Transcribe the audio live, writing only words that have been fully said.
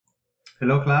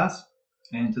Hello, class,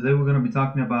 and today we're going to be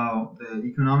talking about the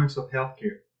economics of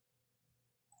healthcare.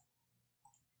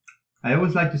 I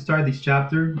always like to start this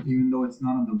chapter, even though it's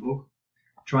not in the book,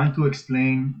 trying to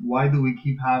explain why do we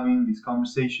keep having these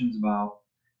conversations about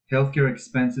healthcare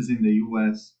expenses in the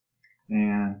U.S.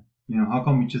 and how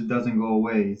come it just doesn't go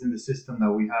away? Isn't the system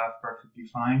that we have perfectly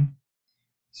fine?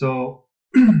 So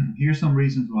here's some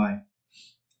reasons why.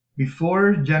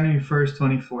 Before January 1st,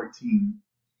 2014,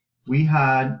 we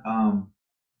had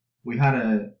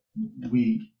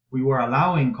we were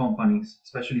allowing companies,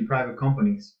 especially private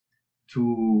companies,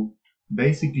 to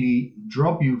basically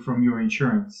drop you from your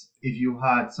insurance if you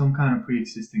had some kind of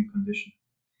pre-existing condition.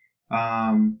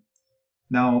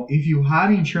 Now, if you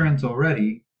had insurance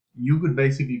already, you could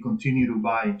basically continue to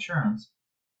buy insurance.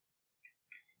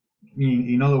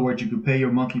 In other words, you could pay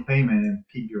your monthly payment and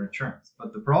keep your insurance.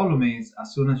 But the problem is,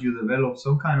 as soon as you develop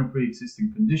some kind of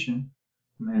pre-existing condition,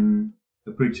 and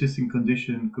the pre-existing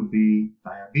condition could be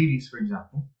diabetes, for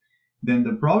example, then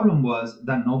the problem was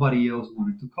that nobody else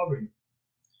wanted to cover you.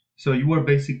 So you were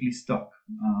basically stuck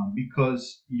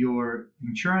because your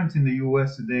insurance in the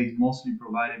US today is mostly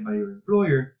provided by your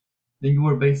employer. Then you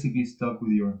were basically stuck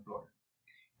with your employer.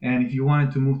 And if you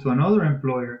wanted to move to another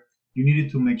employer, you needed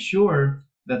to make sure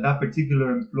that that particular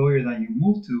employer that you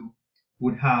moved to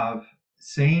would have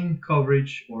same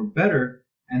coverage or better,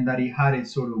 and that it had a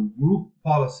sort of group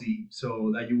policy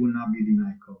so that you would not be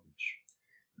denied coverage.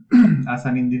 As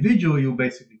an individual, you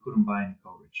basically couldn't buy any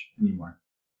coverage anymore.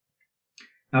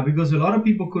 Now, because a lot of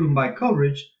people couldn't buy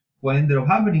coverage, what ended up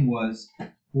happening was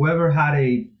whoever had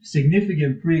a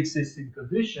significant pre-existing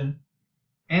condition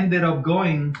ended up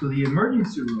going to the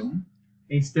emergency room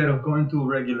instead of going to a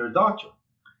regular doctor.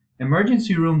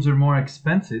 Emergency rooms are more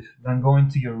expensive than going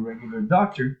to your regular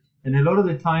doctor, and a lot of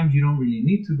the times you don't really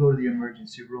need to go to the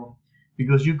emergency room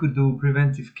because you could do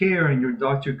preventive care and your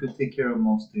doctor could take care of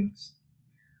most things.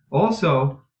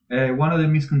 Also, one of the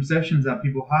misconceptions that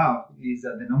people have is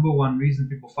that the number one reason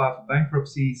people file for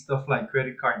bankruptcy is stuff like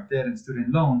credit card debt and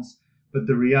student loans. But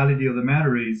the reality of the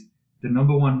matter is the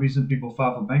number one reason people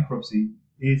file for bankruptcy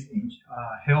is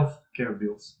health care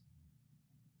bills.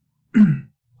 All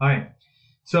right.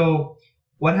 So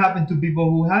what happened to people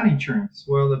who had insurance?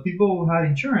 Well, the people who had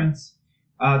insurance,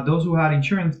 those who had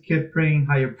insurance kept paying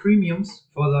higher premiums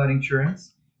for that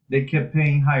insurance. They kept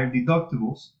paying higher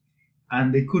deductibles,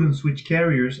 and they couldn't switch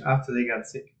carriers after they got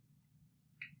sick.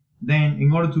 Then,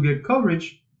 in order to get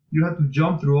coverage, you had to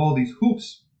jump through all these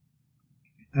hoops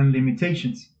and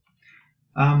limitations.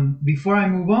 Before I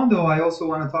move on, though, I also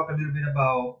want to talk a little bit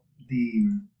about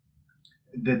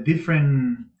the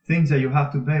different things that you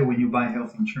have to pay when you buy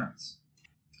health insurance.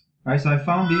 All right, so I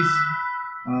found this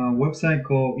website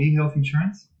called eHealth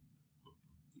Insurance,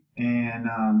 and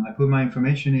I put my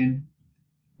information in,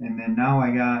 and then now I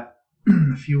got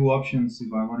a few options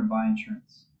if I want to buy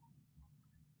insurance.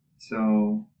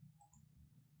 So,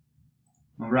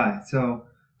 all right. So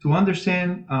to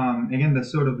understand, again, the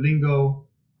sort of lingo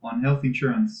on health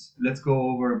insurance, let's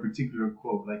go over a particular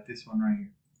quote like this one right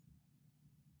here.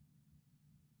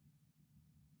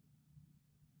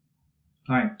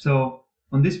 All right. So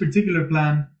on this particular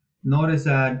plan, notice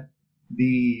that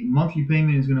the monthly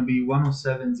payment is going to be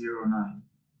 $107.09.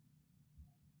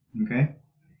 Okay.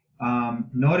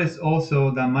 Notice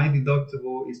also that my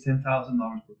deductible is $10,000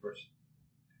 per person.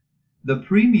 The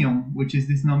premium, which is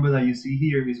this number that you see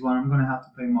here, is what I'm going to have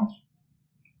to pay monthly.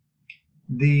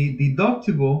 The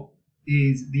deductible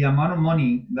is the amount of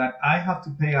money that I have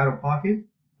to pay out of pocket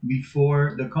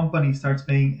before the company starts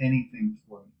paying anything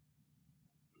for me.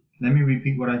 Let me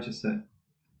repeat what I just said.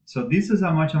 So this is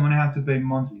how much I'm going to have to pay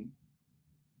monthly.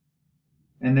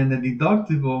 And then the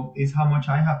deductible is how much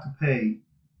I have to pay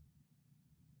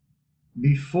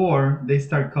before they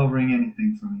start covering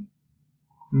anything for me.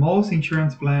 Most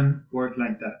insurance plans work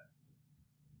like that.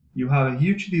 You have a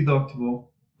huge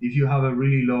deductible if you have a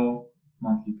really low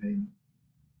monthly payment.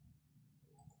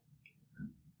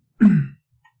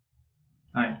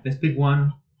 All right, let's pick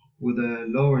one with a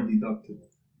lower deductible.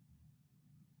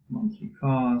 Monthly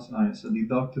cost. All right, so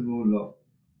deductible low.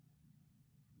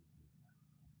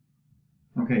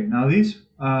 Okay, now this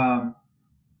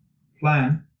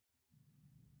plan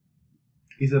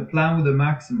is a plan with a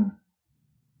maximum.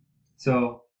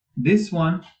 So this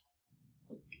one,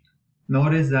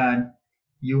 notice that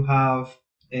you have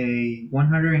a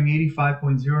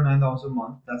 $185.09 a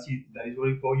month. That is what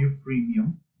we call your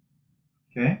premium.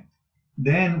 Okay.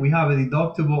 Then we have a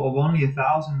deductible of only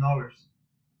 $1,000,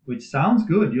 which sounds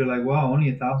good. You're like, wow,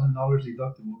 only $1,000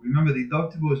 deductible. Remember,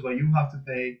 deductible is what you have to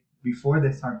pay before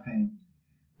they start paying.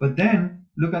 But then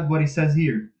look at what it says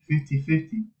here,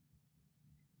 50-50.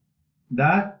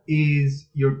 that is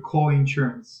your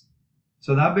co-insurance.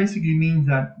 So that basically means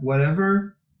that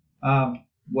whatever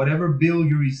bill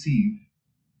you receive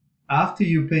after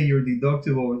you pay your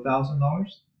deductible of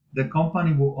 $1,000, the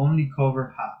company will only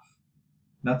cover half.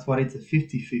 That's why it's a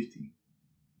 50-50.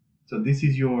 So this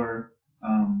is your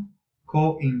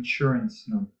co-insurance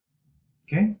number.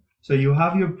 Okay, so you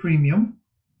have your premium.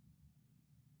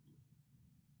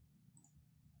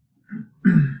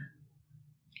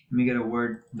 Let me get a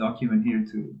Word document here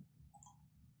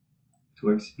to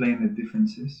explain the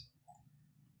differences.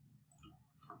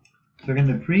 So again,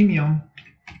 the premium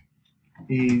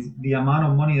is the amount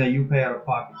of money that you pay out of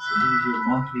pocket. So this is your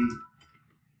monthly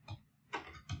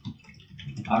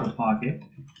out of pocket.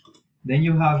 Then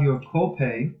you have your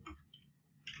copay.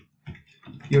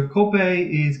 Your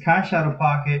copay is cash out of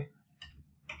pocket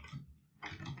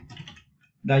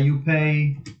that you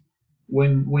pay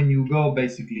when you go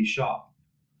basically shop.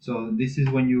 So this is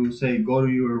when you say go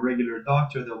to your regular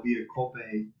doctor, there'll be a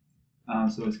copay.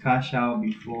 So it's cash out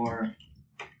before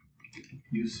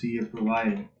you see a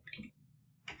provider.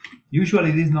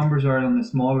 Usually these numbers are on the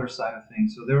smaller side of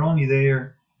things, so they're only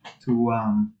there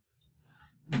to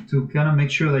kind of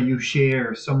make sure that you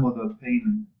share some of the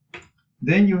payment.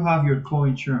 Then you have your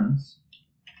co-insurance.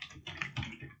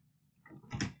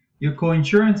 Your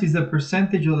co-insurance is a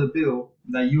percentage of the bill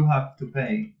that you have to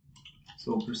pay.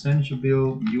 So percentage of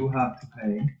bill you have to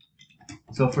pay.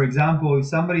 So for example, if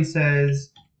somebody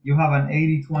says you have an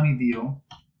 80-20 deal,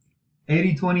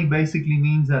 80-20 basically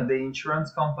means that the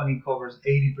insurance company covers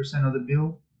 80% of the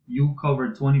bill, you cover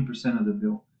 20% of the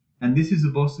bill. And this is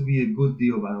supposed to be a good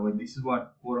deal, by the way. This is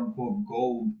what quote unquote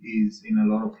gold is in a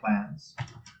lot of plans.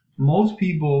 Most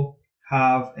people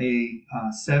have a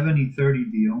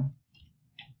 70-30 deal.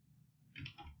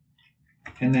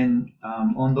 And then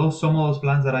on some of those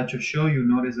plans that I just showed you,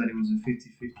 notice that it was a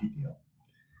 50-50 deal.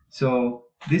 So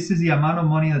this is the amount of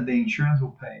money that the insurance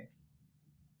will pay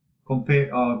compared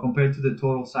to the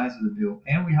total size of the bill.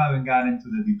 And we haven't gotten to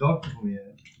the deductible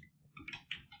yet.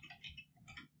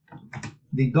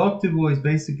 Deductible is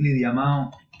basically the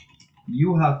amount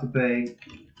you have to pay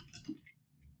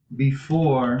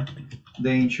before the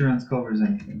insurance covers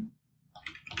anything.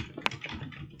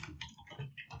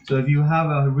 So if you have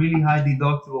a really high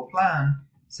deductible plan,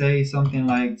 say something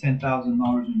like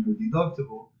 $10,000 in your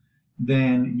deductible,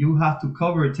 then you have to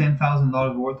cover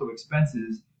 $10,000 worth of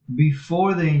expenses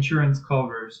before the insurance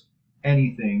covers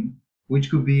anything, which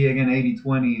could be again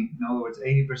 80-20, in other words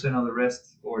 80% of the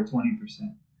rest or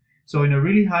 20%. So in a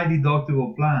really high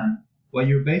deductible plan, what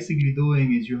you're basically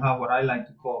doing is you have what I like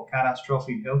to call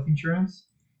catastrophic health insurance.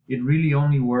 It really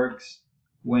only works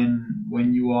when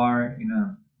you are in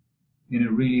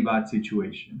a really bad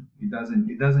situation. It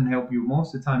doesn't help you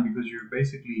most of the time because you're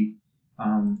basically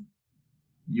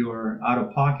you're out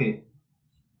of pocket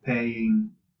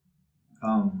paying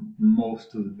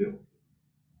most of the bill.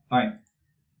 All right.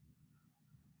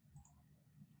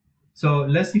 So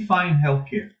let's define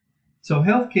healthcare. So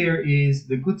healthcare is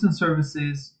the goods and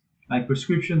services like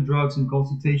prescription drugs and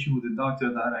consultation with a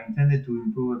doctor that are intended to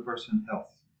improve a person's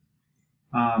health.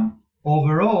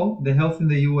 Overall, the health in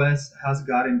the U.S. has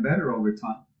gotten better over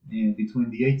time. And between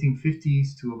the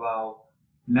 1850s to about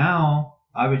now,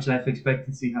 average life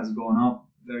expectancy has gone up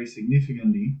very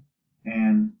significantly.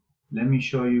 And let me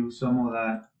show you some of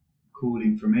that cool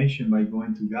information by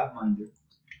going to Gapminder.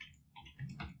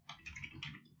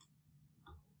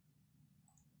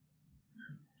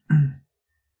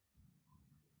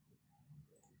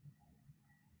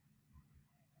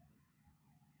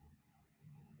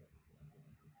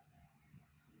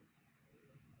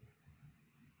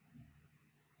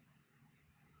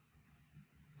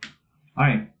 All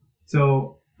right,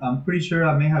 so I'm pretty sure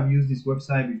I may have used this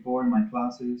website before in my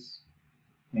classes.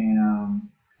 And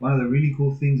one of the really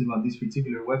cool things about this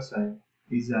particular website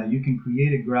is that you can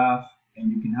create a graph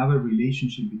and you can have a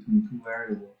relationship between two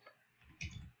variables.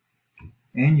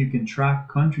 And you can track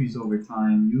countries over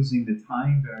time using the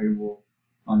time variable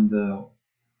on the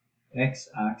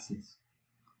x-axis.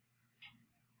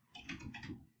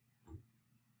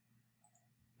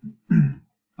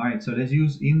 All right, so let's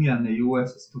use India and the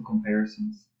US as two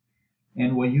comparisons.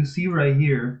 And what you see right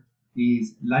here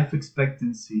is life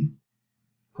expectancy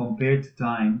compared to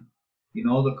time in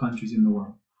all the countries in the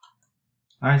world.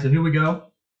 All right, so here we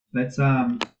go. Let's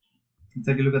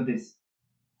take a look at this.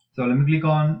 So let me click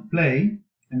on play,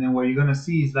 and then what you're gonna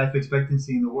see is life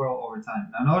expectancy in the world over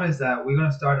time. Now notice that we're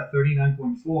gonna start at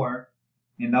 39.4,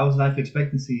 and that was life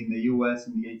expectancy in the US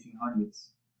in the 1800s.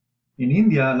 In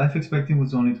India, life expectancy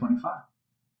was only 25.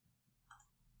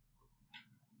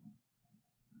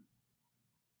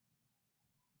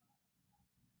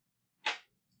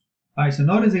 All right, so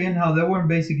notice again how there weren't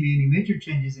basically any major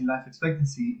changes in life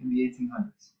expectancy in the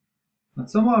 1800s. But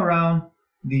somewhere around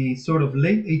the sort of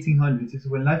late 1800s is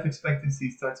when life expectancy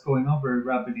starts going up very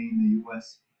rapidly in the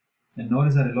US. And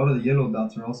notice that a lot of the yellow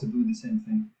dots are also doing the same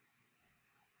thing.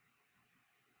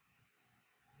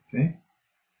 Okay.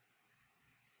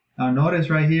 Now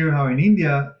notice right here how in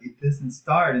India it doesn't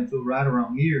start until right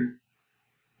around here,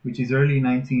 which is early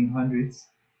 1900s.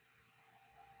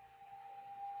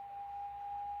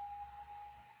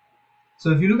 So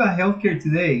if you look at healthcare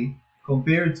today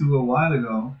compared to a while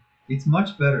ago, it's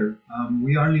much better.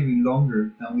 We are living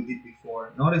longer than we did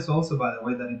before. Notice also, by the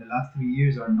way, that in the last 3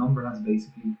 years, our number has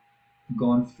basically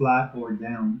gone flat or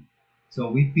down.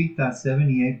 So we peaked at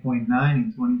 78.9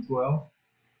 in 2012,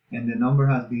 and the number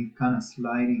has been kind of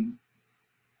sliding.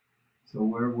 So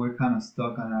we're kind of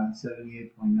stuck on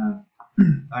 78.9. All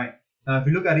right. Now, if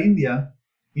you look at India,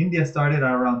 India started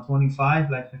at around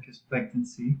 25 life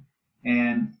expectancy,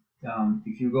 and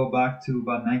if you go back to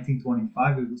about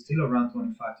 1925, it was still around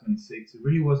 25, 26. It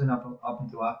really wasn't up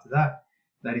until after that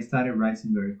it started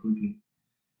rising very quickly.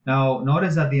 Now,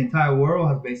 notice that the entire world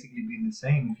has basically been the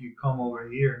same. If you come over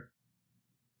here,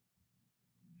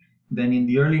 then in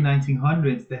the early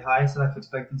 1900s, the highest life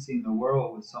expectancy in the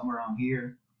world was somewhere around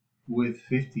here with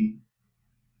 50.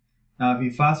 Now, if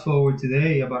you fast forward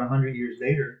today, about 100 years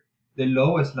later, the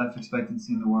lowest life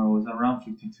expectancy in the world is around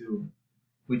 52,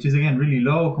 which is again really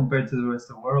low compared to the rest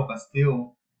of the world, but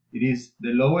still, it is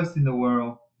the lowest in the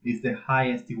world, is the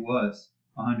highest it was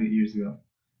 100 years ago.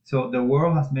 So the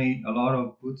world has made a lot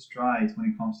of good strides when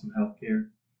it comes to healthcare,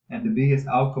 and the biggest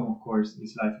outcome, of course,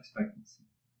 is life expectancy.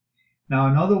 Now,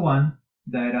 another one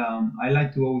that I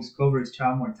like to always cover is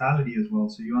child mortality as well,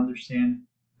 so you understand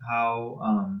how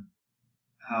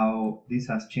this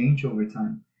has changed over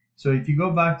time. So if you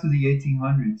go back to the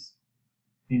 1800s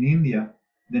in India,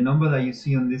 the number that you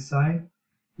see on this side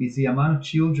is the amount of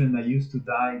children that used to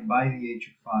die by the age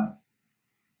of 5.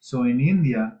 So in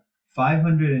India,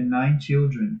 509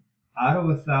 children out of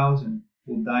 1,000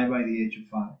 will die by the age of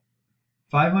 5.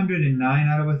 509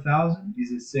 out of 1,000 is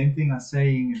the same thing as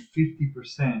saying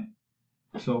 50%.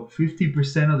 So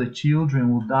 50% of the children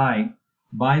will die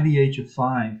by the age of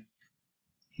 5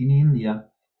 in India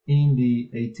in the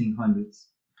 1800s.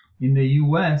 In the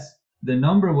US, the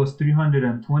number was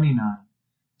 329.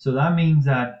 So that means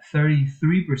that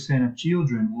 33% of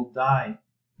children will die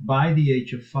by the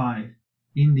age of 5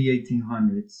 in the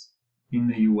 1800s in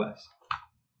the US.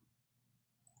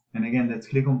 And again, let's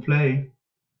click on play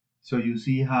so you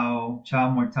see how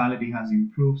child mortality has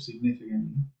improved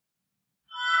significantly.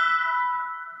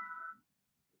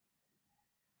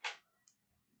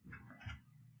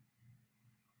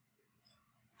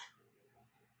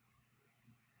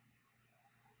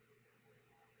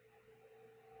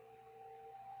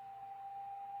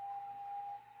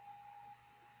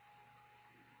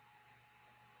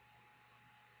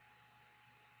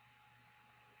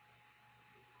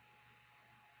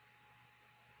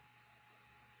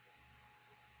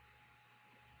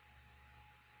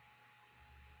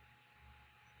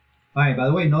 All right, by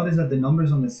the way, notice that the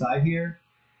numbers on the side here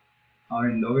are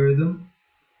in logarithm.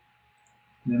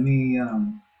 Let me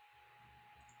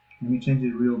change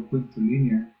it real quick to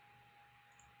linear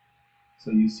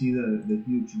so you see the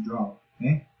huge drop.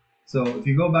 Okay, so if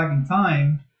you go back in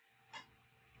time,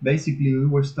 basically we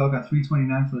were stuck at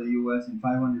 329 for the US and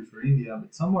 500 for India,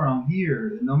 but somewhere around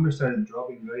here the numbers started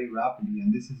dropping very rapidly,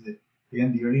 and this is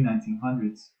again the early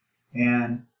 1900s.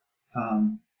 And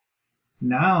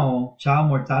now child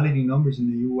mortality numbers in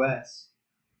the US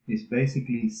is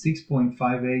basically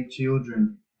 6.58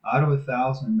 children out of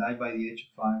 1,000 die by the age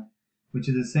of 5, which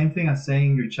is the same thing as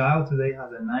saying your child today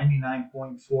has a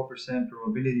 99.4%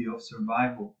 probability of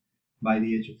survival by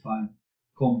the age of 5,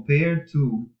 compared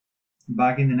to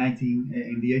back in the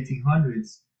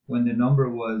 1800s when the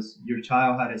number was your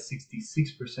child had a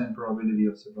 66% probability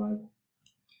of survival.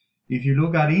 If you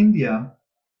look at India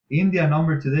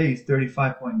number today is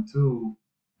 35.2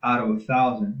 out of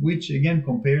 1,000, which again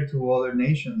compared to other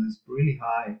nations is really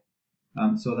high.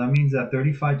 So that means that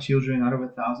 35 children out of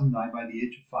 1,000 die by the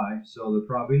age of 5. So the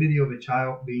probability of a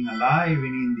child being alive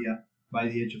in India by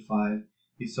the age of 5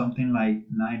 is something like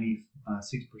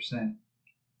 96%.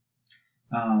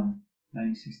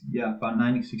 96, yeah, about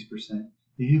 96%.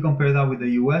 If you compare that with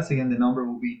the US, again, the number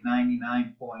will be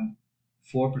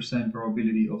 99.4%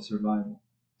 probability of survival.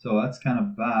 So that's kind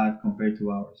of bad compared to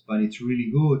ours, but it's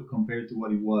really good compared to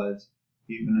what it was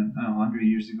even 100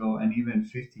 years ago and even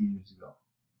 50 years ago.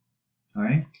 All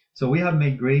right, so we have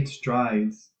made great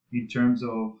strides in terms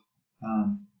of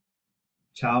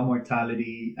child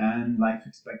mortality and life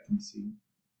expectancy.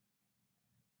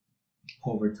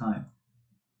 over time.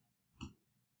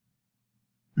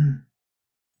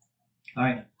 All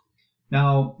right.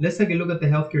 Now, let's take a look at the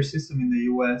healthcare system in the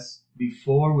US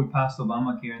before we passed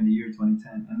Obamacare in the year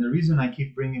 2010. And the reason I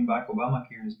keep bringing back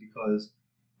Obamacare is because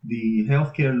the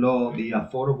healthcare law, the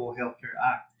Affordable Healthcare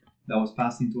Act that was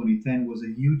passed in 2010, was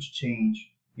a huge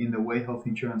change in the way health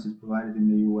insurance is provided in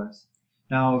the US.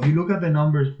 Now, if you look at the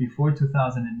numbers before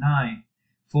 2009,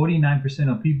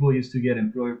 49% of people used to get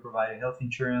employer-provided health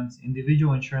insurance.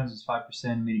 Individual insurance is 5%,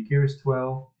 Medicare is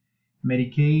 12%.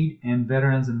 Medicaid and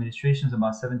Veterans Administration is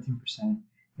about 17%,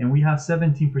 and we have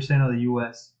 17% of the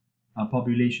U.S.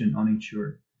 Population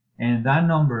uninsured, and that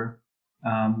number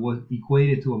was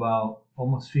equated to about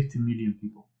almost 50 million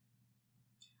people.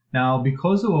 Now,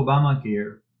 because of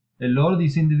Obamacare, a lot of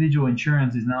these individual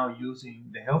insurance is now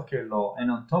using the healthcare law, and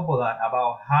on top of that,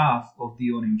 about half of the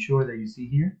uninsured that you see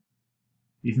here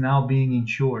is now being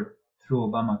insured through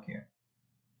Obamacare.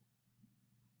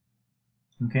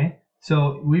 Okay?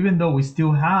 So even though we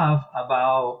still have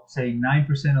about, say, 9%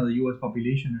 of the US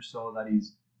population or so that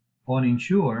is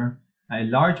uninsured, a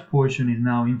large portion is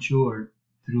now insured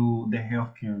through the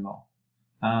healthcare law.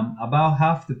 About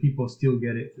half the people still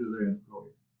get it through their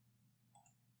employer.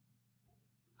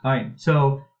 All right,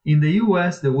 so in the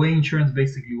US, the way insurance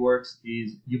basically works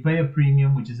is you pay a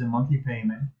premium, which is a monthly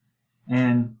payment,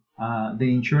 and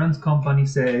the insurance company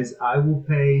says, I will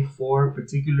pay for a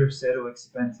particular set of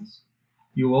expenses.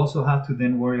 You also have to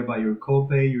then worry about your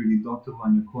copay, your deductible,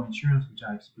 and your co-insurance, which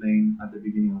I explained at the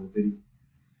beginning of the video.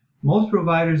 Most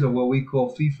providers are what we call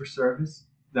fee-for-service.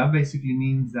 That basically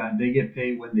means that they get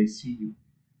paid when they see you.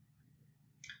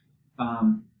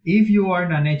 If you are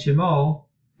an HMO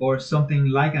or something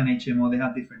like an HMO, they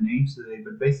have different names today,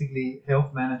 but basically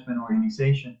health management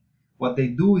organization, what they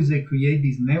do is they create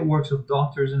these networks of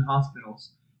doctors and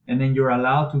hospitals, and then you're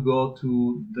allowed to go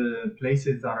to the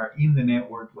places that are in the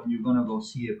network when you're going to go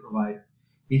see a provider.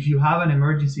 If you have an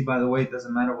emergency, by the way, it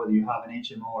doesn't matter whether you have an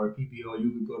HMO or a PPO,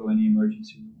 you could go to any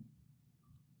emergency room.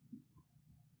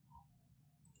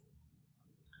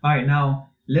 All right, now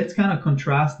let's kind of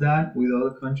contrast that with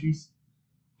other countries.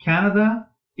 Canada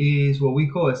is what we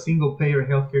call a single payer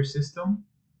healthcare system.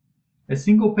 A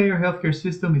single payer healthcare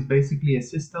system is basically a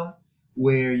system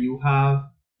where you have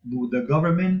the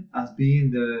government as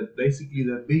being basically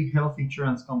the big health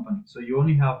insurance company. So you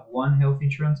only have one health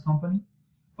insurance company,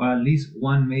 or at least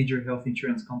one major health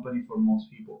insurance company for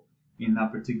most people in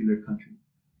that particular country.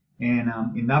 And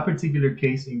in that particular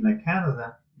case, in like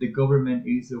Canada, the government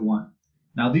is the one.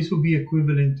 Now this would be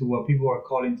equivalent to what people are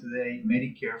calling today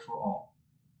Medicare for all.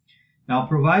 Now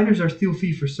providers are still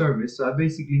fee for service, so that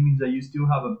basically means that you still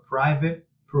have a private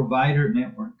provider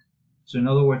network. So in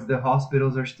other words, the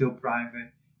hospitals are still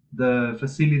private, the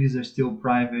facilities are still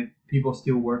private, people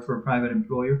still work for a private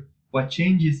employer. What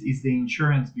changes is the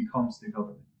insurance becomes the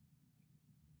government.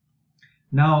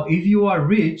 Now, if you are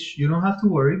rich, you don't have to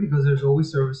worry because there's always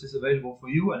services available for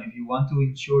you. And if you want to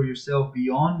insure yourself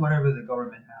beyond whatever the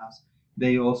government has,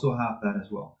 they also have that as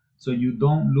well. So you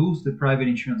don't lose the private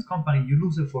insurance company, you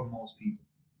lose it for most people.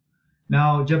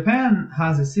 Now, Japan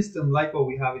has a system like what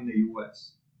we have in the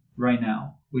US right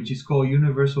now, which is called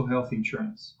universal health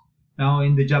insurance. Now,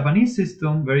 in the Japanese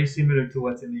system, very similar to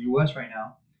what's in the US right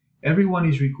now, everyone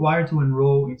is required to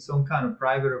enroll in some kind of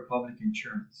private or public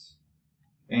insurance.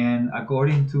 And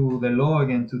according to the law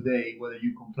again today, whether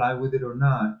you comply with it or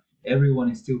not, everyone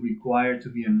is still required to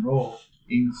be enrolled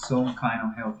in some kind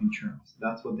of health insurance.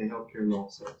 That's what the healthcare law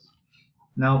says.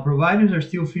 Now, providers are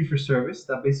still fee for service.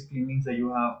 That basically means that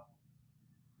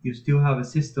you still have a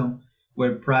system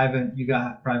where you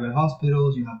got private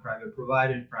hospitals, you have private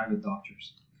providers, private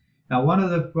doctors. Now, one of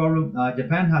the problems,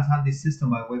 Japan has had this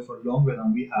system, by the way, for longer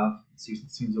than we have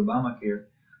since Obamacare.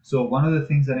 So one of the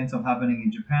things that ends up happening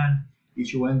in Japan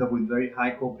is you end up with very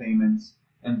high co-payments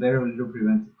and very little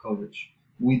preventive coverage.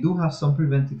 We do have some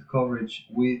preventive coverage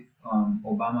with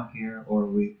Obamacare or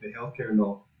with the healthcare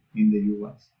law in the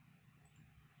US.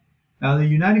 Now, the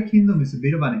United Kingdom is a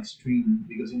bit of an extreme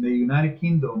because in the United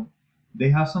Kingdom, they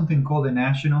have something called the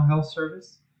National Health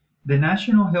Service. The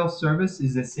National Health Service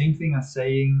is the same thing as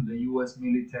saying the US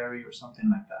military or something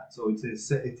like that. So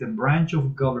it's a branch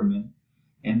of government,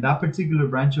 and that particular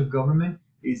branch of government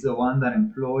is the one that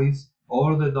employs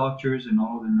all of the doctors and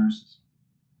all of the nurses.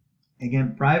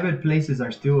 Again, private places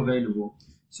are still available.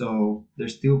 So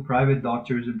there's still private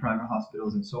doctors and private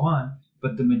hospitals and so on,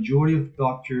 but the majority of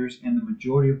doctors and the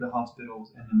majority of the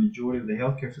hospitals and the majority of the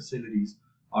healthcare facilities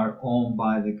are owned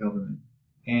by the government.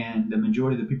 And the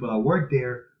majority of the people that work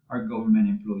there are government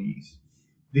employees.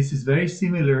 This is very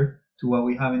similar to what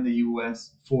we have in the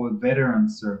US for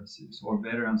veterans services or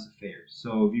veterans affairs.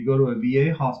 So if you go to a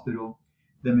VA hospital,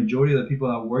 the majority of the people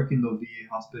that work in those VA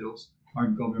hospitals are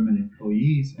government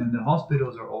employees, and the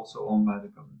hospitals are also owned by the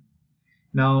government.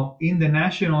 Now, in the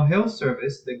National Health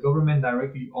Service, the government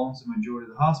directly owns the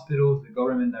majority of the hospitals, the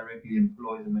government directly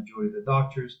employs the majority of the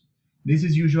doctors. This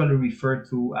is usually referred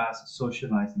to as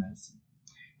socialized medicine.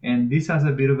 And this has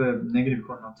a bit of a negative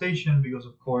connotation because,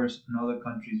 of course, in other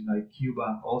countries like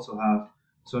Cuba also have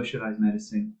socialized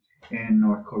medicine, and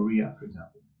North Korea, for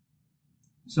example.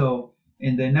 So,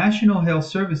 in the National Health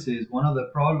Services, one of the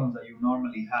problems that you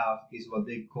normally have is what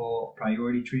they call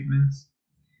priority treatments.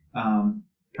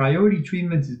 Priority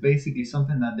treatments is basically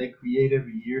something that they create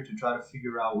every year to try to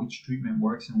figure out which treatment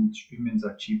works and which treatments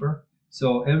are cheaper.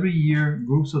 So every year,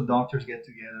 groups of doctors get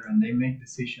together and they make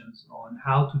decisions on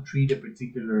how to treat a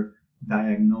particular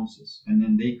diagnosis. And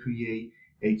then they create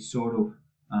a sort of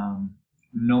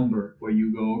number where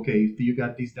you go, okay, if you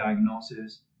got this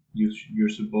diagnosis, you're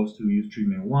supposed to use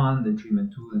treatment 1, then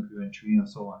treatment 2, then treatment 3, and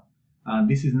so on.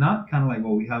 This is not kind of like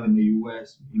what we have in the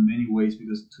US in many ways,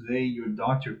 because today your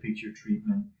doctor picks your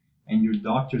treatment and your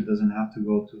doctor doesn't have to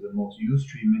go to the most used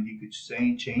treatment. He could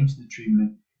change the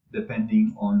treatment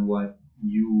depending on what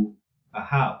you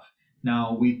have.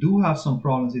 Now, we do have some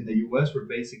problems in the US where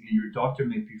basically your doctor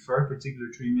may prefer a particular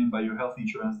treatment, but your health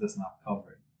insurance does not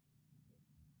cover it.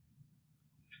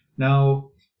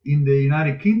 Now, in the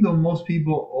United Kingdom, most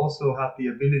people also have the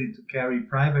ability to carry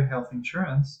private health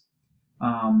insurance.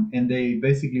 And they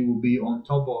basically will be on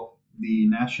top of the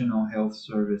National Health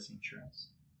Service insurance.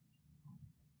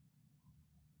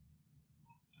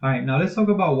 All right, now let's talk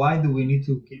about why do we need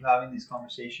to keep having this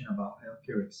conversation about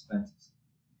healthcare expenses.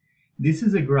 This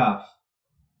is a graph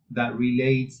that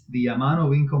relates the amount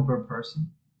of income per person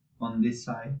on this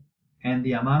side and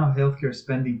the amount of healthcare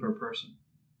spending per person.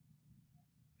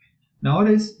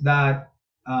 Notice that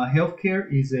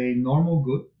healthcare is a normal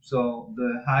good, so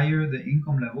the higher the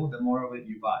income level, the more of it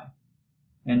you buy.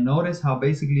 And notice how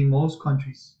basically most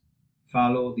countries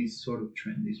follow this sort of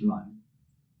trend, this line.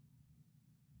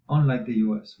 Unlike the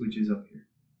US, which is up here.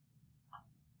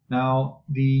 Now,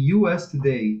 the US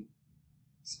today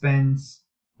spends,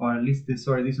 or at least this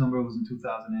number was in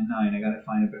 2009. I gotta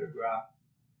find a better graph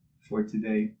for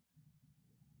today.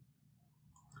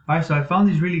 All right, so I found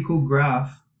this really cool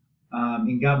graph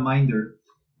in Gapminder.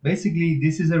 Basically,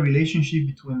 this is a relationship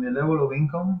between the level of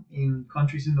income in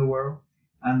countries in the world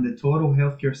and the total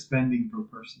healthcare spending per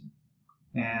person.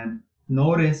 And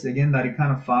notice again that it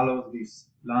kind of follows this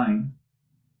line.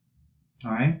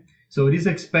 All right. So it is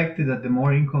expected that the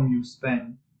more income you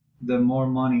spend, the more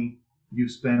money you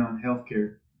spend on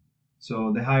healthcare.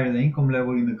 So the higher the income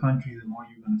level in the country, the more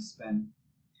you're going to spend.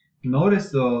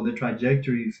 Notice though the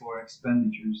trajectory for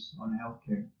expenditures on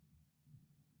healthcare.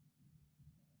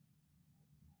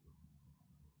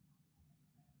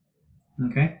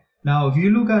 Okay. Now, if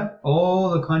you look at all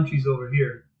the countries over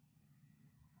here,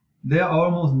 there are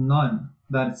almost none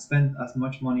that spend as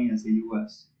much money as the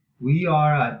US. We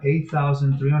are at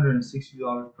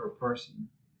 $8,360 per person,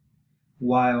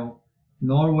 while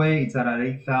Norway is at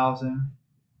 $8,000,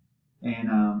 and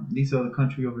this other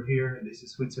country over here, this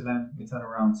is Switzerland, it's at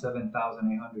around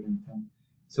 $7,810.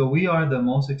 So we are the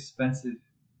most expensive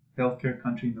healthcare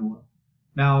country in the world.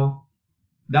 Now,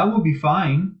 that would be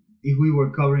fine if we were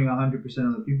covering 100%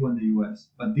 of the people in the US,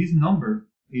 but this number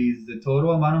is the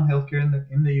total amount of healthcare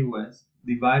in the US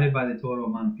divided by the total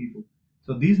amount of people.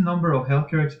 So this number of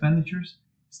healthcare expenditures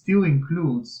still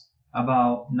includes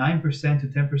about 9% to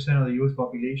 10% of the US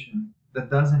population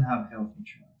that doesn't have health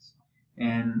insurance.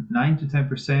 And 9 to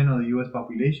 10% of the US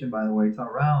population, by the way, it's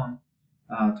around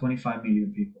 25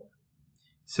 million people.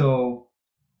 So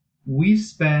we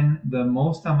spend the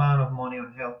most amount of money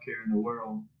on healthcare in the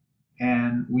world,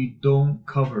 and we don't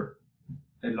cover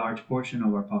a large portion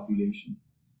of our population.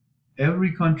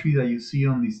 Every country that you see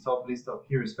on this top list up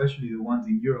here, especially the ones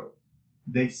in Europe,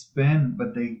 they spend,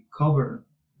 but they cover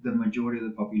the majority of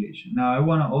the population. Now, I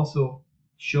want to also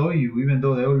show you, even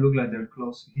though they all look like they're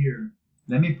close here,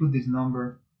 let me put this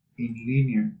number in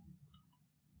linear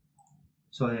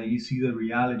so that you see the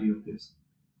reality of this.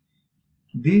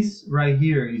 This right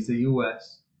here is the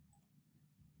US.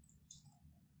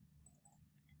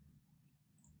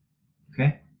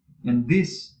 Okay? And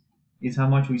this is how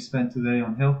much we spend today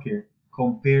on healthcare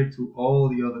compared to all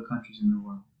the other countries in the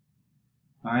world.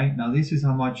 All right, now this is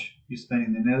how much you spend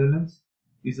in the Netherlands.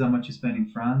 This is how much you spend in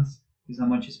France. This is how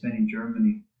much you spend in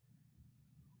Germany.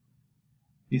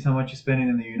 This is how much you spend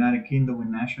in the United Kingdom with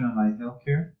nationalized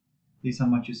healthcare. This is how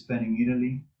much you spend in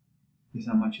Italy. This is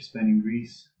how much you spend in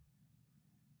Greece.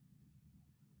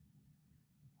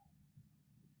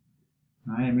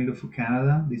 All right, let me look for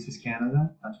Canada. This is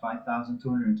Canada at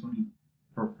 $5,220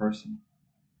 per person.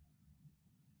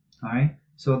 All right.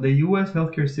 So the U.S.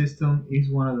 healthcare system is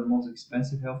one of the most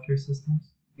expensive healthcare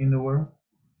systems in the world.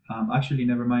 Actually,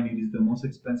 never mind. It is the most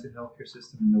expensive healthcare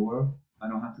system in the world. I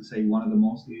don't have to say one of the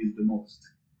most. It is the most.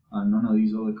 None of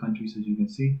these other countries, as you can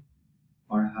see,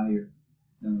 are higher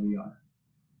than we are.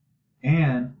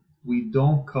 And we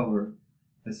don't cover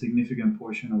a significant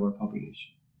portion of our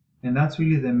population. And that's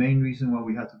really the main reason why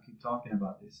we have to keep talking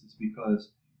about this. It's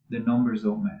because the numbers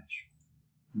don't match.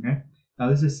 Okay? Now,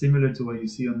 this is similar to what you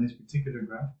see on this particular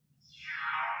graph.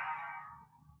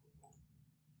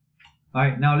 All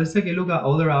right, now let's take a look at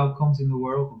other outcomes in the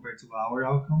world compared to our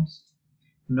outcomes.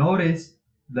 Notice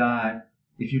that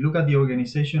if you look at the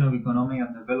Organization of Economic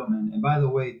and Development, and by the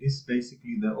way, this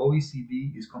basically, the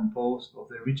OECD is composed of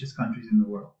the richest countries in the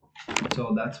world.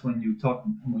 So that's when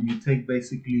you take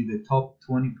basically the top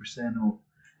 20% of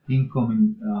income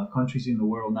in countries in the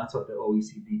world, that's what the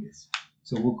OECD is.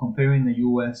 So we're comparing the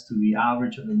US to the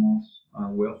average of the most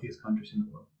wealthiest countries in the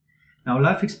world. Now,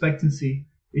 life expectancy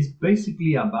is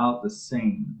basically about the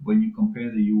same when you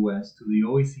compare the US to the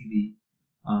OECD.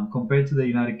 Compared to the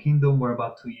United Kingdom, we're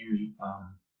about 2 years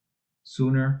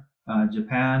sooner.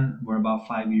 Japan, we're about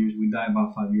 5 years. We die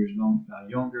about 5 years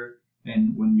younger.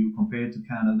 And when you compare it to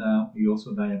Canada, we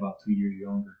also die about 2 years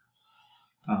younger.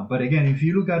 But again, if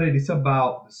you look at it, it's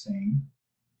about the same.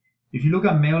 If you look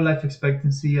at male life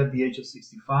expectancy at the age of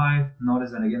 65,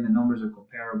 notice that again the numbers are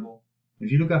comparable.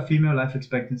 If you look at female life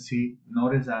expectancy,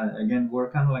 notice that again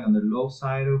we're kind of like on the low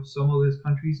side of some of these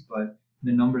countries, but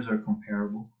the numbers are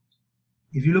comparable.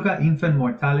 If you look at infant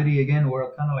mortality, again we're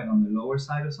kind of like on the lower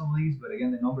side of some of these, but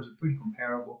again the numbers are pretty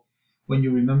comparable when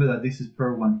you remember that this is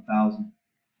per 1,000.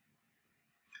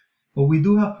 What we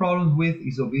do have problems with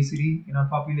is obesity in our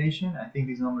population. I think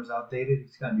these numbers are outdated.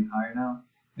 It's going to be higher now.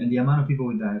 And the amount of people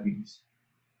with diabetes.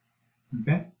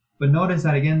 Okay? But notice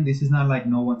that again, this is not like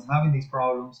no one's having these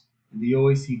problems. The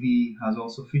OECD has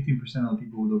also 15% of the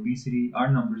people with obesity. Our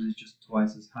numbers is just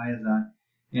twice as high as that.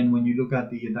 And when you look at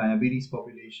the diabetes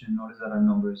population, notice that our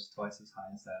number is twice as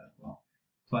high as that as well.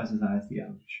 Twice as high as the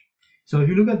average. So if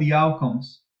you look at the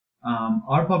outcomes,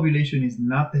 our population is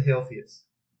not the healthiest.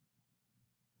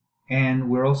 And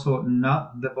we're also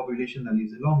not the population that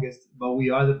lives the longest, but we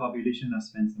are the population that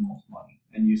spends the most money.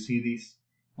 And you see this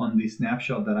on the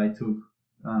snapshot that I took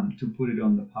to put it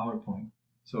on the PowerPoint.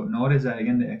 So notice that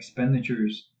again, the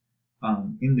expenditures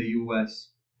in the US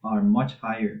are much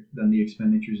higher than the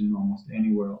expenditures in almost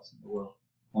anywhere else in the world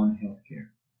on healthcare.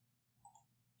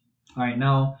 All right,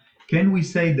 now, can we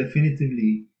say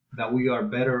definitively that we are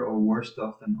better or worse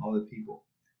off than other people?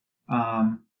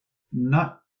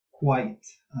 Not quite.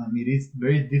 It is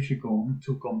very difficult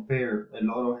to compare a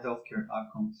lot of healthcare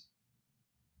outcomes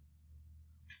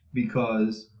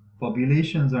because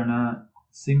populations are not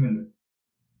similar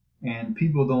and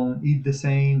people don't eat the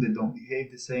same, they don't behave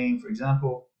the same. For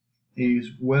example, it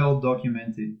is well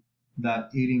documented that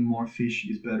eating more fish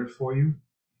is better for you.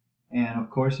 And of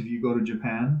course, if you go to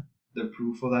Japan, they're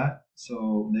proof of that.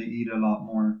 So they eat a lot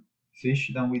more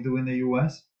fish than we do in the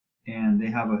US, and they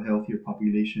have a healthier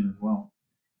population as well.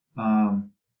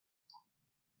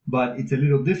 But it's a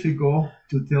little difficult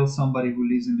to tell somebody who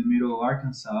lives in the middle of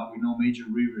Arkansas with no major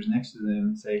rivers next to them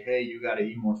and say, hey, you got to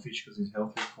eat more fish because it's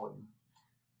healthier for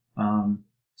you.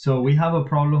 So we have a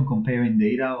problem comparing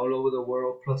data all over the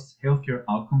world, plus healthcare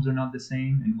outcomes are not the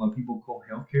same, and what people call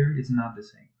healthcare is not the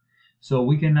same. So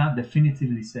we cannot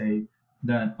definitively say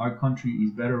that our country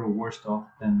is better or worse off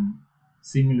than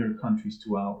similar countries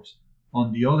to ours.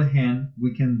 On the other hand,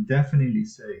 we can definitely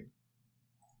say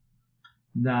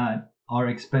that our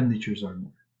expenditures are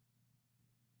more.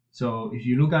 So if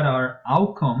you look at our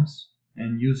outcomes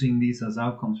and using these as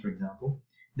outcomes, for example,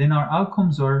 then our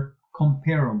outcomes are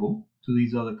comparable to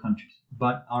these other countries,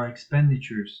 but our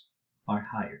expenditures are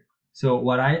higher. So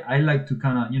what I like to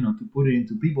kind of, to put it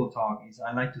into people talk is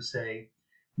I like to say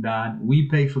that we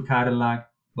pay for Cadillac,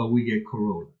 but we get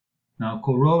Corolla. Now,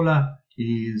 Corolla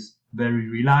is very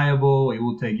reliable. It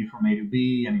will take you from A to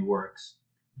B and it works.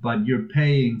 But you're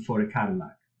paying for a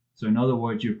Cadillac. So in other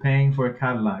words, you're paying for a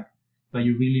Cadillac, but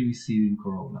you're really receiving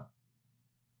Corolla.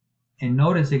 And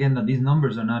notice again that these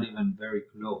numbers are not even very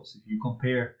close. If you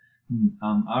compare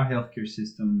our healthcare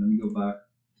system, let me go back.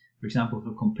 For example,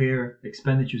 to compare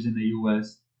expenditures in the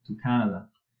US to Canada.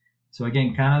 So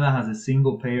again, Canada has a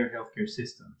single payer healthcare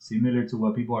system, similar to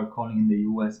what people are calling in the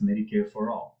US Medicare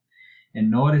for all. And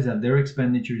notice that their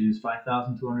expenditures is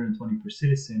 $5,220 per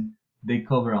citizen. They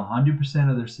cover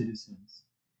 100% of their citizens.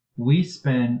 We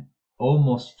spend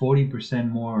almost 40%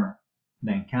 more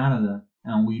than Canada,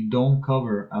 and we don't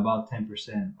cover about 10%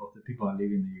 of the people that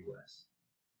live in the US.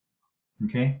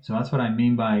 Okay, so that's what I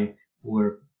mean by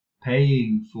we're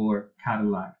paying for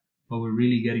Cadillac, but we're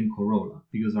really getting Corolla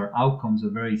because our outcomes are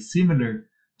very similar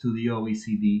to the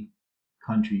OECD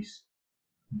countries,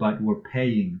 but we're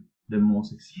paying we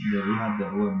have the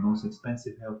most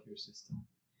expensive healthcare system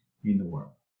in the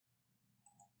world.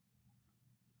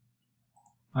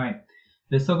 All right,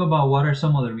 let's talk about what are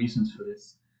some of the reasons for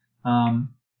this.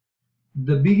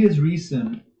 The biggest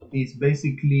reason is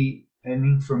basically an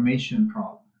information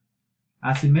problem.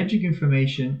 Asymmetric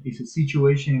information is a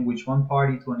situation in which one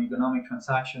party to an economic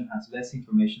transaction has less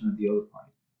information than the other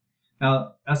party.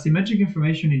 Now, asymmetric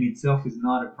information in itself is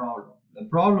not a problem. The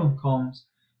problem comes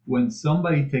when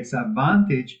somebody takes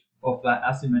advantage of that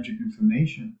asymmetric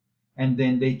information and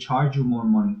then they charge you more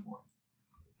money for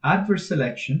it. Adverse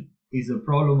selection is a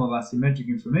problem of asymmetric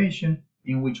information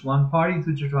in which one party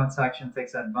to the transaction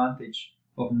takes advantage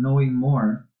of knowing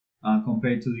more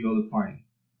compared to the other party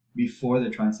before the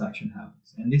transaction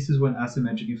happens. And this is when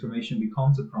asymmetric information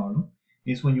becomes a problem,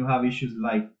 is when you have issues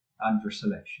like adverse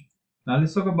selection. Now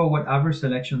let's talk about what adverse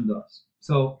selection does.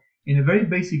 So in a very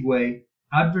basic way,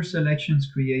 adverse selections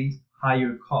create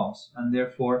higher costs and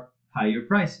therefore higher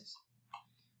prices.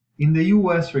 In the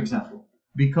US, for example,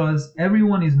 because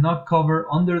everyone is not covered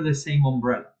under the same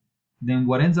umbrella, then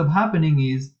what ends up happening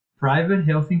is private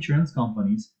health insurance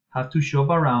companies have to shop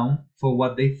around for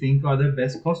what they think are the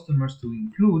best customers to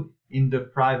include in the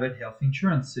private health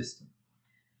insurance system.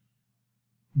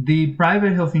 The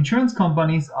private health insurance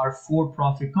companies are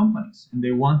for-profit companies and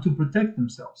they want to protect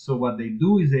themselves. So what they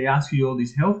do is they ask you all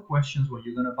these health questions when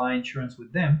you're going to buy insurance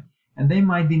with them, and they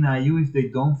might deny you if they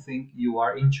don't think you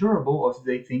are insurable or if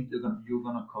they think you're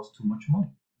going to cost too much money.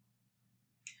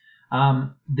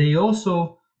 They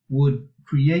also would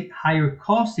create higher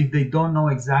costs if they don't know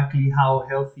exactly how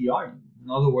healthy are you. In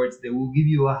other words, they will give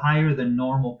you a higher than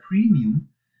normal premium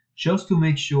just to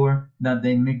make sure that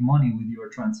they make money with your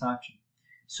transaction.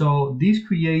 So this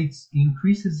creates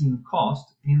increases in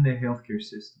cost in the healthcare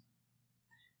system.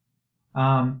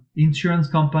 Insurance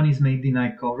companies may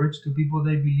deny coverage to people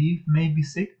they believe may be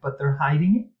sick, but they're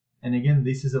hiding it. And again,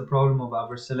 this is a problem of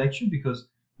adverse selection because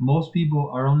most people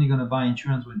are only going to buy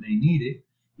insurance when they need it.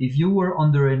 If you were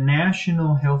under a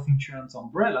national health insurance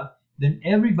umbrella, then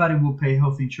everybody will pay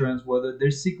health insurance whether they're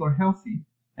sick or healthy.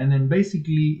 And then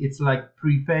basically it's like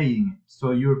prepaying it.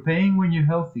 So you're paying when you're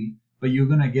healthy, but you're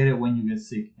going to get it when you get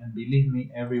sick. And believe me,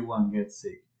 everyone gets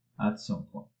sick at some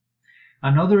point.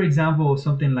 Another example of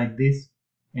something like this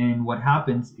and what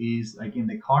happens is like in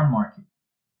the car market.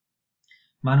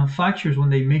 Manufacturers, when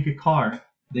they make a car,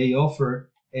 they offer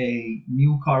a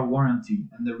new car warranty.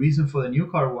 And the reason for the new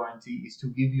car warranty is to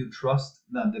give you trust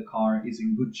that the car is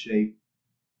in good shape.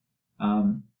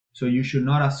 So you should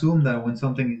not assume that when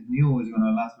something is new, it's going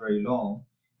to last very long.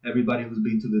 Everybody who's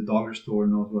been to the dollar store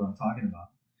knows what I'm talking about.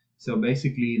 So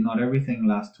basically, not everything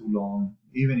lasts too long,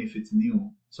 even if it's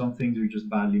new. Some things are just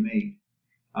badly made.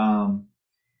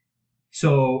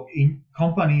 So in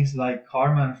companies like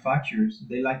car manufacturers,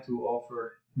 they like to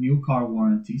offer new car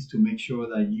warranties to make sure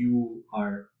that you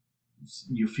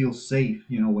feel safe,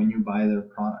 when you buy their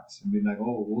products, and be like,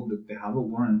 oh, well, they have a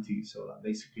warranty, so that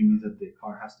basically means that the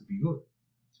car has to be good.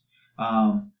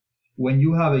 When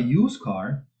you have a used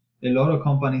car, a lot of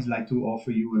companies like to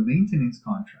offer you a maintenance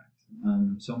contract.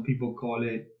 Some people call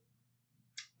it,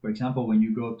 for example, when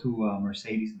you go to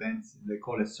Mercedes-Benz, they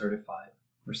call it certified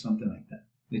or something like that.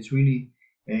 It's really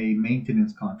a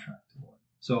maintenance contract.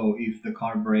 So if the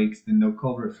car breaks, then they'll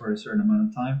cover it for a certain amount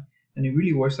of time, and it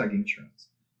really works like insurance.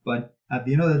 But at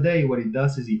the end of the day, what it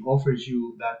does is it offers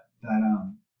you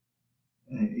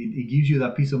it gives you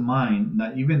that peace of mind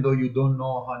that even though you don't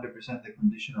know 100% the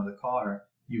condition of the car,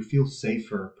 you feel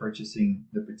safer purchasing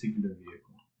the particular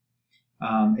vehicle.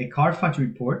 A Carfax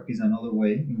report is another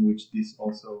way in which this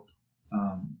also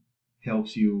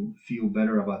helps you feel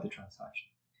better about the transaction.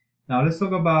 Now let's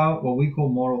talk about what we call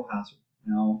moral hazard.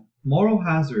 Now, moral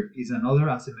hazard is another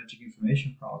asymmetric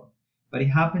information problem, but it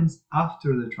happens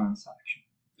after the transaction.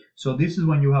 So this is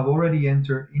when you have already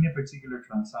entered in a particular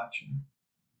transaction,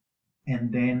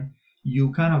 and then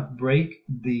you kind of break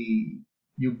the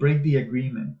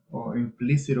agreement or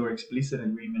implicit or explicit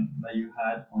agreement that you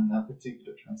had on that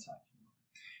particular transaction.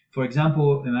 For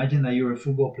example, imagine that you're a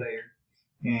football player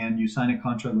and you sign a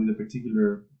contract with a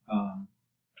particular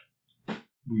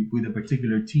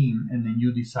team, and then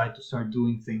you decide to start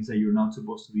doing things that you're not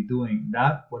supposed to be doing.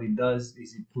 That, what it does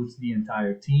is it puts the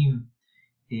entire team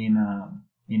in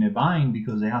a bind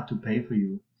because they have to pay for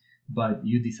you, but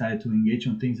you decided to engage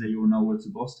on things that you were not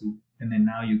supposed to, and then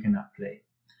now you cannot play.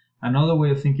 Another way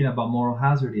of thinking about moral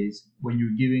hazard is when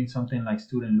you're giving something like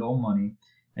student loan money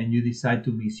and you decide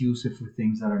to misuse it for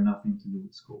things that are nothing to do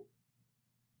with school.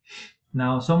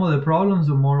 Now, some of the problems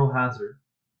of moral hazard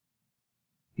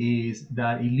is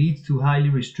that it leads to highly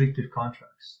restrictive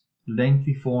contracts,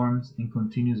 lengthy forms, and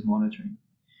continuous monitoring.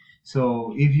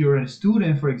 So if you're a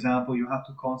student, for example, you have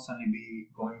to constantly be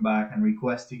going back and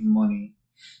requesting money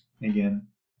again.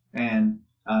 And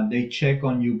they check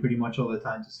on you pretty much all the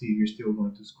time to see if you're still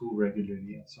going to school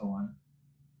regularly and so on.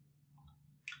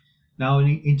 Now,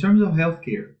 in terms of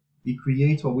healthcare, it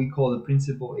creates what we call the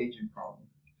principal agent problem.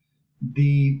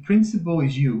 The principal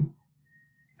is you,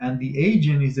 and the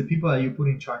agent is the people that you put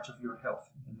in charge of your health,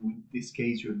 in this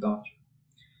case, your doctor.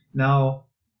 Now,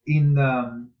 in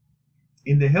the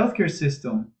healthcare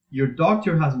system, your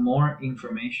doctor has more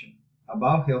information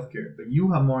about healthcare, but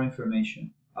you have more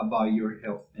information about your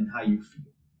health and how you feel.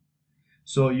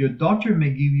 So your doctor may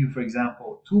give you, for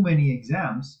example, too many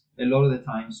exams a lot of the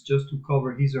times just to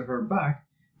cover his or her back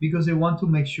because they want to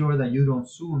make sure that you don't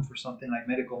sue them for something like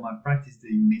medical malpractice that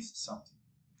you missed something.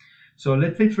 So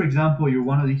let's say, for example, you're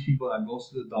one of these people that goes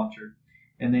to the doctor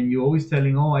and then you're always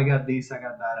telling, oh, I got this, I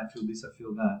got that, I feel this, I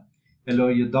feel that. Hello,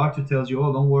 your doctor tells you,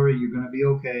 oh, don't worry, you're going to be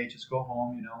okay, just go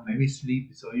home, maybe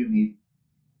sleep is all you need.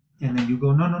 And then you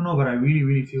go, no, but I really,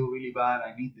 really feel really bad,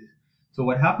 I need this. So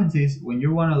what happens is, when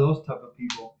you're one of those type of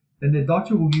people, then the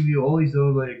doctor will give you all these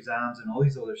other exams and all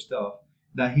this other stuff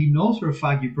that he knows for a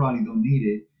fact you probably don't need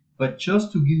it, but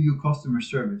just to give you customer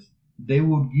service, they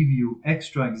will give you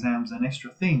extra exams and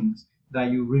extra things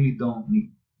that you really don't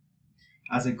need.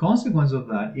 As a consequence of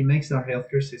that, it makes our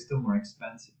healthcare system more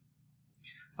expensive.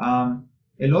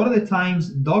 A lot of the times,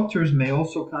 doctors may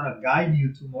also kind of guide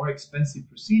you to more expensive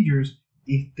procedures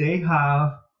if they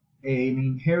have an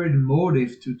inherent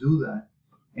motive to do that.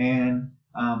 And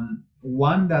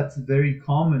one that's very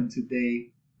common today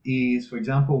is, for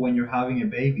example, when you're having a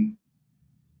baby.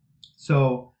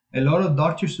 So a lot of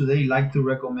doctors today like to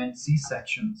recommend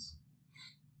C-sections,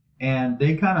 and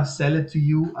they kind of sell it to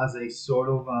you as a sort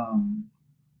of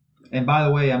and by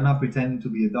the way, I'm not pretending to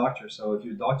be a doctor, so if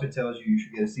your doctor tells you you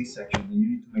should get a C-section, then you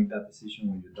need to make that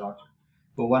decision with your doctor.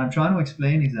 But what I'm trying to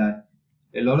explain is that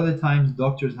a lot of the times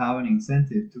doctors have an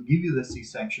incentive to give you the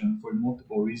C-section for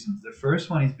multiple reasons. The first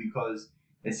one is because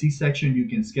a C-section you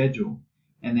can schedule,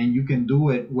 and then you can do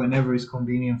it whenever it's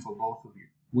convenient for both of you,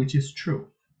 which is true.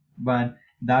 But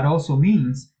that also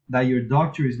means that your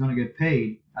doctor is going to get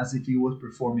paid as if he was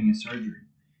performing a surgery,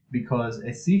 because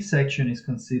a C-section is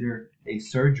considered a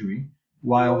surgery,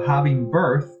 while having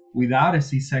birth without a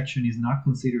C-section is not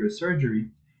considered a surgery.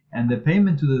 And the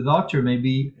payment to the doctor may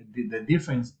be, the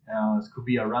difference could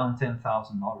be around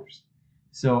 $10,000.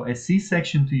 So a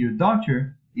C-section to your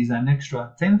doctor is an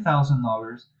extra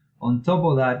 $10,000. On top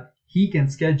of that, he can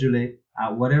schedule it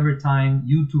at whatever time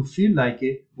you two feel like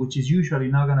it, which is usually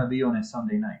not going to be on a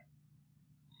Sunday night.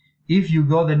 If you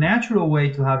go the natural way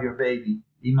to have your baby,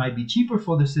 it might be cheaper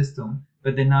for the system,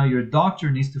 but then now your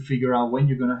doctor needs to figure out when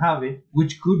you're going to have it,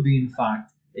 which could be in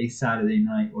fact a Saturday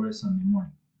night or a Sunday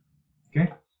morning.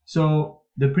 Okay? So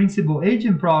the principal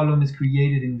agent problem is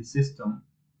created in the system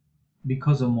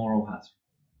because of moral hazard.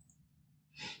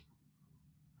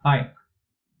 Hi.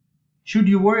 Should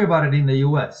you worry about it in the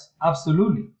US?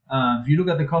 Absolutely. If you look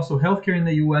at the cost of healthcare in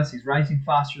the US, it's rising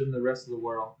faster than the rest of the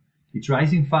world. It's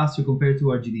rising faster compared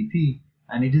to our GDP,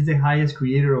 and it is the highest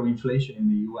creator of inflation in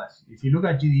the US. If you look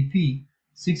at GDP,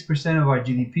 6% of our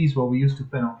GDP is what we used to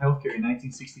spend on healthcare in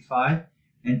 1965,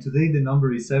 and today the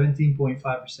number is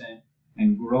 17.5%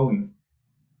 and growing.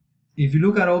 If you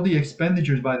look at all the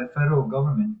expenditures by the federal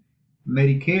government,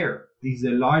 Medicare is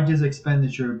the largest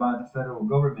expenditure by the federal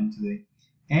government today,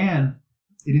 and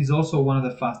it is also one of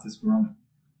the fastest growing.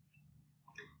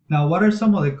 Now, what are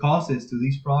some of the causes to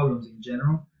these problems in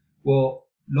general? Well,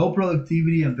 low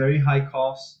productivity and very high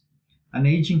costs. An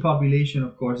aging population,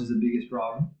 of course, is the biggest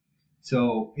problem.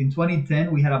 So in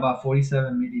 2010, we had about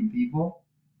 47 million people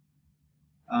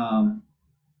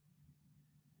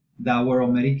that were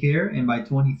on Medicare, and by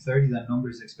 2030, that number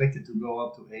is expected to go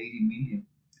up to 80 million.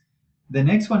 The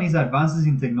next one is advances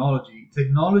in technology.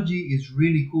 Technology is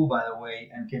really cool, by the way,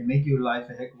 and can make your life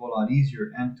a heck of a lot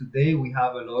easier. And today we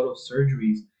have a lot of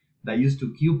surgeries that used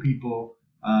to kill people,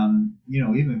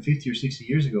 even 50 or 60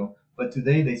 years ago. But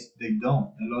today they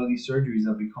don't. A lot of these surgeries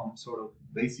have become sort of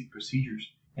basic procedures,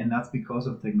 and that's because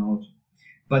of technology.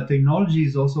 But technology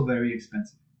is also very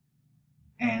expensive,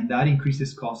 and that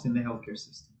increases cost in the healthcare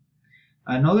system.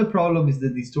 Another problem is the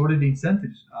distorted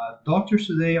incentives. Doctors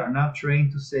today are not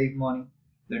trained to save money.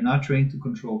 They're not trained to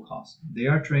control costs. They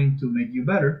are trained to make you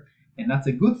better, and that's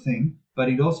a good thing, but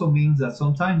it also means that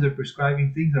sometimes they're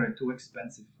prescribing things that are too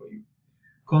expensive for you.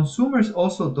 Consumers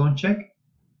also don't check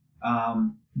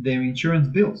their insurance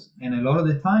bills, and a lot of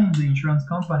the time the insurance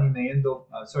company may end up,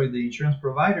 the insurance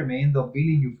provider may end up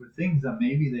billing you for things that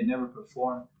maybe they never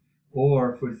performed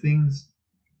or for things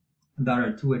that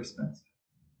are too expensive.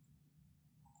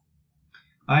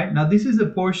 All right, now this is a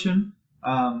portion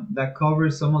that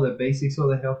covers some of the basics of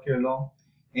the healthcare law.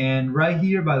 And right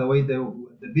here, by the way,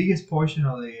 the biggest portion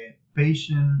of the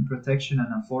Patient Protection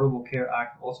and Affordable Care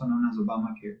Act, also known as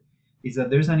Obamacare, is that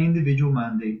there's an individual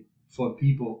mandate for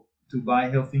people to buy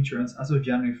health insurance as of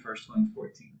January 1st,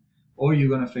 2014, or you're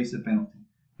going to face a penalty.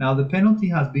 Now, the penalty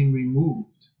has been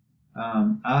removed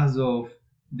as of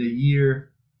the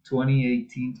year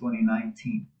 2018,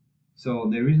 2019. So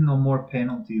there is no more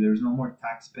penalty, there's no more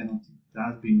tax penalty. That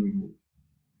has been removed.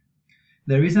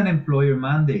 There is an employer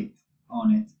mandate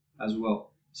on it as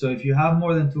well. So if you have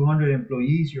more than 200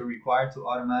 employees, you're required to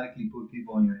automatically put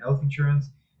people on your health insurance.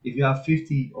 If you have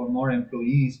 50 or more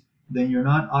employees, then you're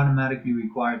not automatically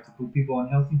required to put people on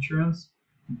health insurance,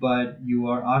 but you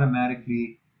are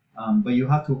automatically, but you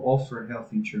have to offer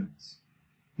health insurance.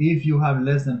 If you have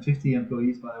less than 50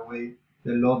 employees, by the way,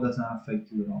 the law does not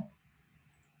affect you at all.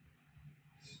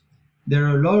 There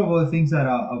are a lot of other things that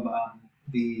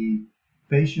the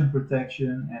Patient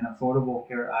Protection and Affordable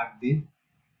Care Act did.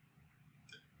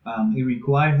 It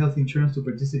required health insurance to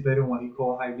participate in what you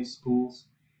call high-risk pools.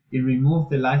 It removed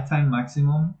the lifetime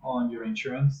maximum on your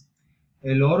insurance.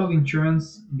 A lot of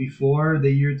insurance before the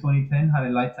year 2010 had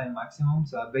a lifetime maximum,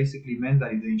 so that basically meant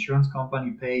that if the insurance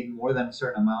company paid more than a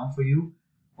certain amount for you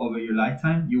over your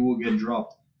lifetime, you will get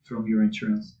dropped from your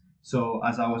insurance. So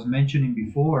as I was mentioning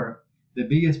before, the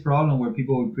biggest problem were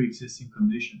people with pre-existing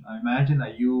condition. I imagine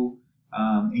that you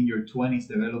in your 20s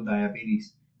develop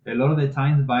diabetes. A lot of the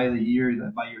times by you're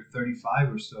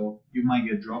 35 or so, you might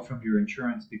get dropped from your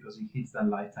insurance because it hits that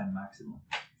lifetime maximum.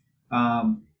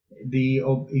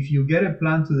 If you get a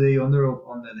plan today under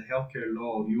the healthcare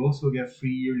law, you also get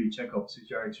free yearly checkups,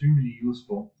 which are extremely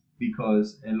useful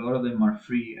because a lot of them are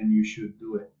free and you should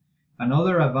do it.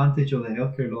 Another advantage of the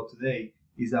healthcare law today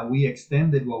is that we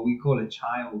extended what we call a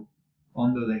child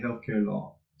under the healthcare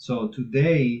law. So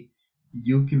today,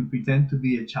 you can pretend to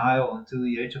be a child until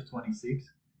the age of 26,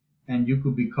 and you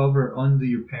could be covered under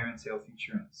your parents' health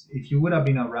insurance. If you would have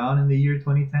been around in the year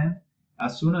 2010,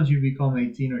 as soon as you become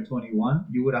 18 or 21,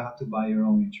 you would have to buy your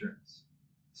own insurance.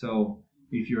 So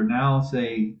if you're now,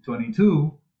 say,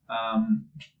 22, and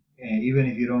even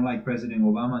if you don't like President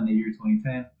Obama in the year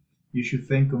 2010, you should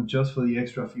thank him just for the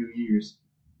extra few years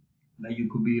that you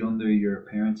could be under your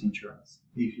parents' insurance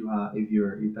if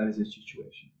that is a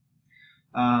situation.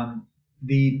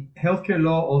 The healthcare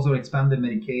law also expanded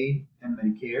Medicaid and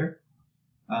Medicare.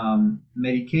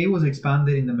 Medicaid was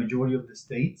expanded in the majority of the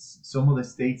states. Some of the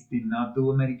states did not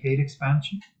do a Medicaid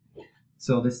expansion.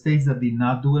 So the states that did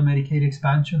not do a Medicaid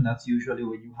expansion, that's usually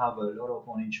where you have a lot of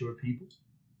uninsured people.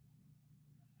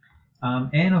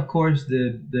 And of course,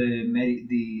 the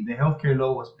healthcare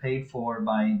law was paid for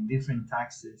by different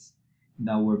taxes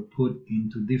that were put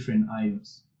into different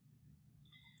items.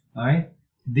 All right.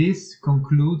 This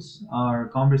concludes our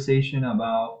conversation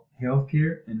about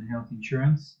healthcare and health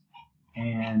insurance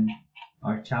and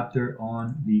our chapter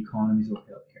on the economies of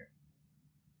healthcare.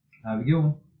 Have a good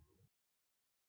one.